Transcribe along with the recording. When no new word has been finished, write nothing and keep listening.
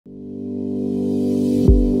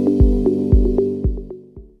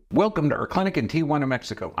Welcome to our clinic in Tijuana,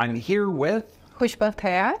 Mexico. I'm here with... Beach Blvd,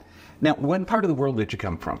 Hayat. Now, what part of the world did you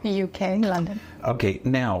come from? UK, London. Okay,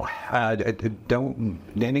 now,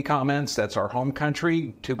 any comments? That's our home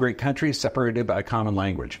country, two great countries separated by a common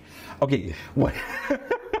language. Okay, what?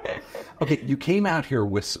 Okay, you came out here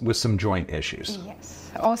with some joint issues.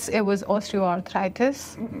 Yes, it was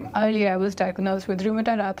osteoarthritis. Mm-hmm. Earlier, I was diagnosed with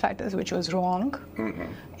rheumatoid arthritis, which was wrong,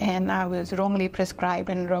 and I was wrongly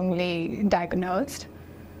prescribed and wrongly diagnosed.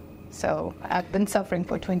 So I've been suffering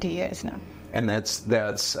for 20 years now. And that's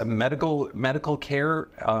a medical care,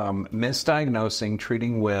 misdiagnosing,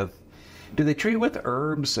 treating with. Do they treat with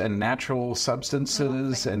herbs and natural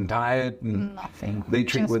substances and diet? And nothing. They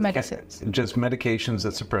treat just with medicines. Just medications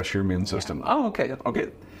that suppress your immune system. Yeah. Oh, okay,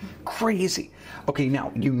 crazy. Okay,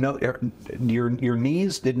 now you know your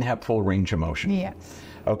knees didn't have full range of motion. Yes.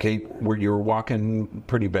 Okay, where you were walking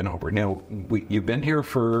pretty bent over. Now you've been here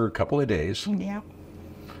for a couple of days. Yeah.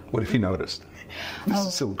 What have you noticed? This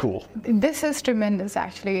is so cool. This is tremendous,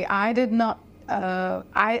 actually. I did not.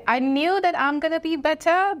 I knew that I'm gonna be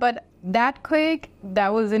better, but that quick,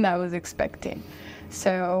 that wasn't I was expecting.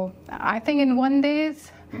 So I think in 1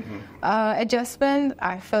 day's adjustment,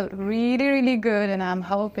 I felt really, really good, and I'm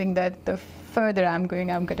hoping that the further I'm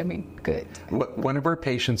going, I'm gonna be good. One of our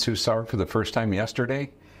patients who saw her for the first time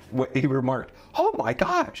yesterday, he remarked, "Oh my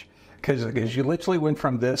gosh." Because you literally went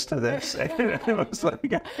from this to this. It was like,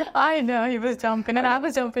 I know, he was jumping, and I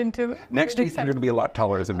was jumping too. Next week, you're going to be a lot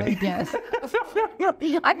taller than me. Yes.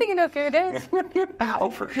 I think in a few days. Oh,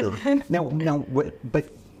 for sure. No, but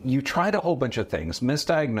you tried a whole bunch of things.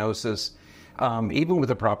 Misdiagnosis. Even with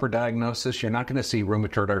a proper diagnosis, you're not going to see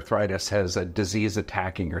rheumatoid arthritis as a disease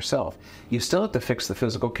attacking yourself. You still have to fix the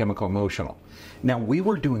physical, chemical, emotional. Now, we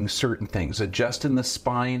were doing certain things, adjusting the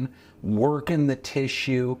spine, working the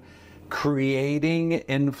tissue, creating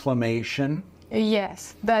inflammation.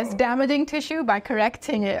 Yes, that's damaging tissue by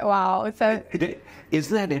correcting it. Wow. So,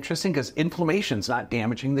 isn't that interesting? Because inflammation's not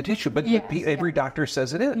damaging the tissue, but every doctor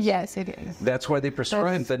says it is. Yes, it is. That's why they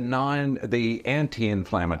prescribe the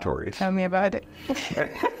anti-inflammatories. Tell me about it.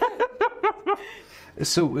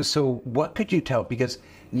 So what could you tell? Because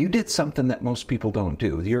you did something that most people don't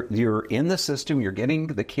do. You're in the system, you're getting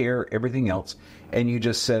the care, everything else, and you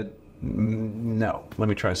just said, no, let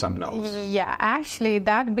me try something else. Yeah, actually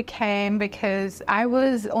that became because I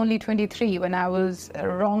was only 23 when I was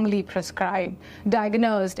wrongly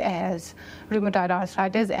diagnosed as rheumatoid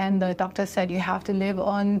arthritis, and the doctor said you have to live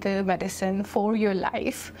on the medicine for your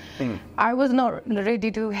life. I was not ready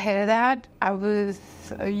to hear that. I was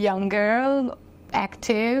a young girl,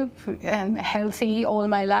 active and healthy all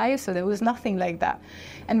my life, so there was nothing like that.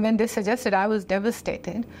 And when they suggested, I was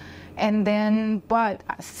devastated. And then, but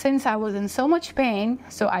since I was in so much pain,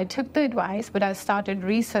 so I took the advice, but I started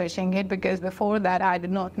researching it because before that I did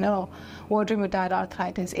not know what rheumatoid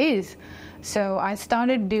arthritis is. So I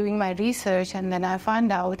started doing my research, and then I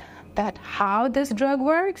found out that how this drug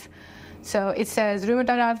works. So it says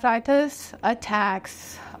rheumatoid arthritis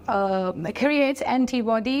attacks, creates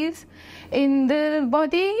antibodies in the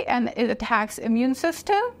body, and it attacks immune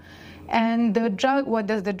system. And the drug, what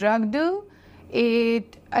does the drug do?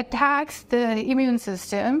 It attacks the immune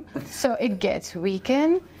system, so it gets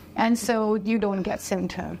weakened, and so you don't get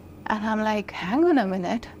symptoms. And I'm like, hang on a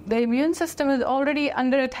minute, the immune system is already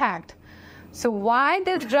under attack. So why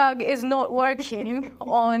this drug is not working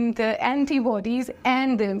on the antibodies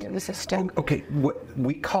and the immune system? Okay,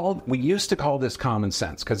 we used to call this common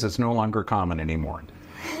sense because it's no longer common anymore.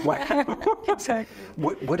 Exactly.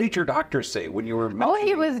 What did your doctor say when you were mentioning? Oh,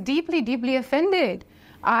 he was deeply, deeply offended.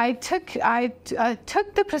 I took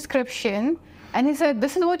the prescription, and he said,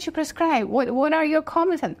 "This is what you prescribe. What are your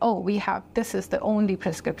comments?" And this is the only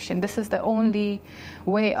prescription. This is the only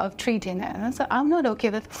way of treating it. And I said, "I'm not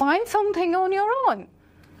okay with. Find something on your own."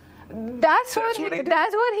 That's what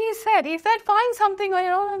he said. He said, "Find something on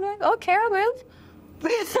your own." I'm like, "Okay, I will."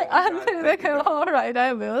 I'm like, "All right,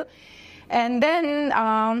 I will." And then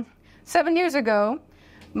 7 years ago,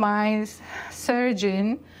 my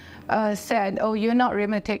surgeon said, "Oh, you're not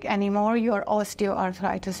rheumatic anymore. You're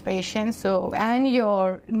osteoarthritis patient. So, and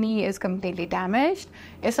your knee is completely damaged.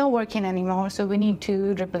 It's not working anymore. So we need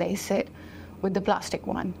to replace it with the plastic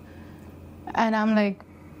one." And I'm like,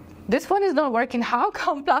 "This one is not working. How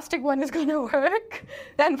come plastic one is going to work?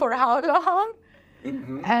 And for how long?"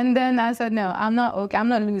 And then I said, "No, I'm not okay. I'm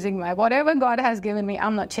not losing whatever God has given me.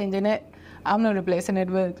 I'm not changing it. I'm not replacing it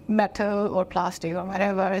with metal or plastic or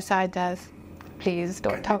whatever." So I just, please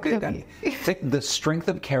don't talk to me. The strength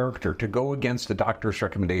of character to go against the doctor's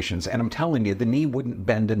recommendations. And I'm telling you, the knee wouldn't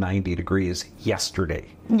bend to 90 degrees yesterday.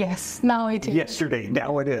 Yes, now it is. Yesterday,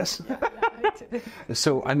 now it is.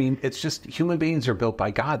 So, I mean, it's just human beings are built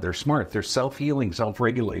by God. They're smart. They're self-healing,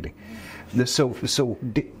 self-regulating.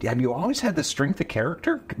 Have you always had the strength of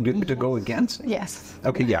character to go against? Yes.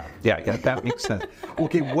 Okay, yeah, that makes sense.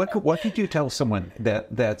 Okay, what could you tell someone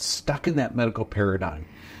that's stuck in that medical paradigm?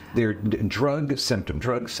 They're drug symptom.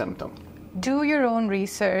 Do your own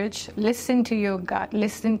research, listen to your gut,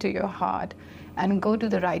 listen to your heart, and go to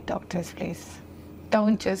the right doctor's place.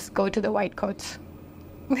 Don't just go to the white coats.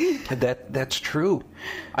 That's true.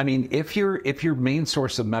 I mean, if your main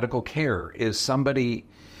source of medical care is somebody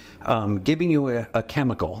giving you a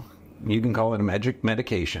chemical, you can call it a magic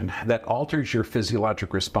medication, that alters your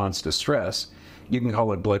physiologic response to stress, you can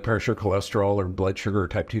call it blood pressure, cholesterol, or blood sugar, or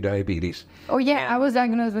type 2 diabetes. Oh, yeah, I was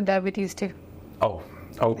diagnosed with diabetes too. Oh,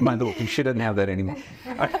 my little, she doesn't have that anymore.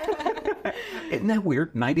 Isn't that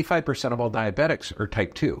weird? 95% of all diabetics are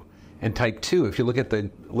type 2. And type 2, if you look at the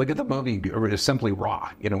movie, it's simply raw.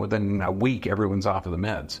 Within a week, everyone's off of the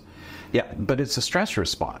meds. Yeah, but it's a stress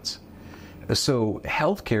response. So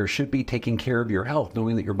healthcare should be taking care of your health,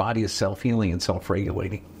 knowing that your body is self-healing and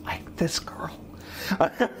self-regulating. Like this girl.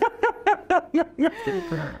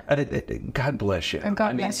 God bless you. And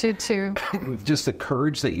God bless you too. Just the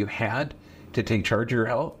courage that you had to take charge of your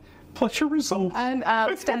health. Plus your results. And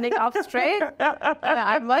standing up straight.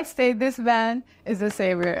 I must say, this man is a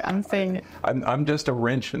savior. I'm saying it. I'm just a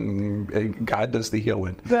wrench, and God does the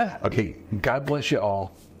healing. Okay, God bless you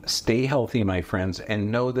all. Stay healthy, my friends,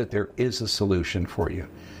 and know that there is a solution for you.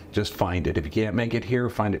 Just find it. If you can't make it here,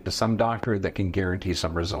 find it to some doctor that can guarantee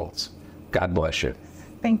some results. God bless you.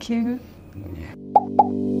 Thank you. Yeah.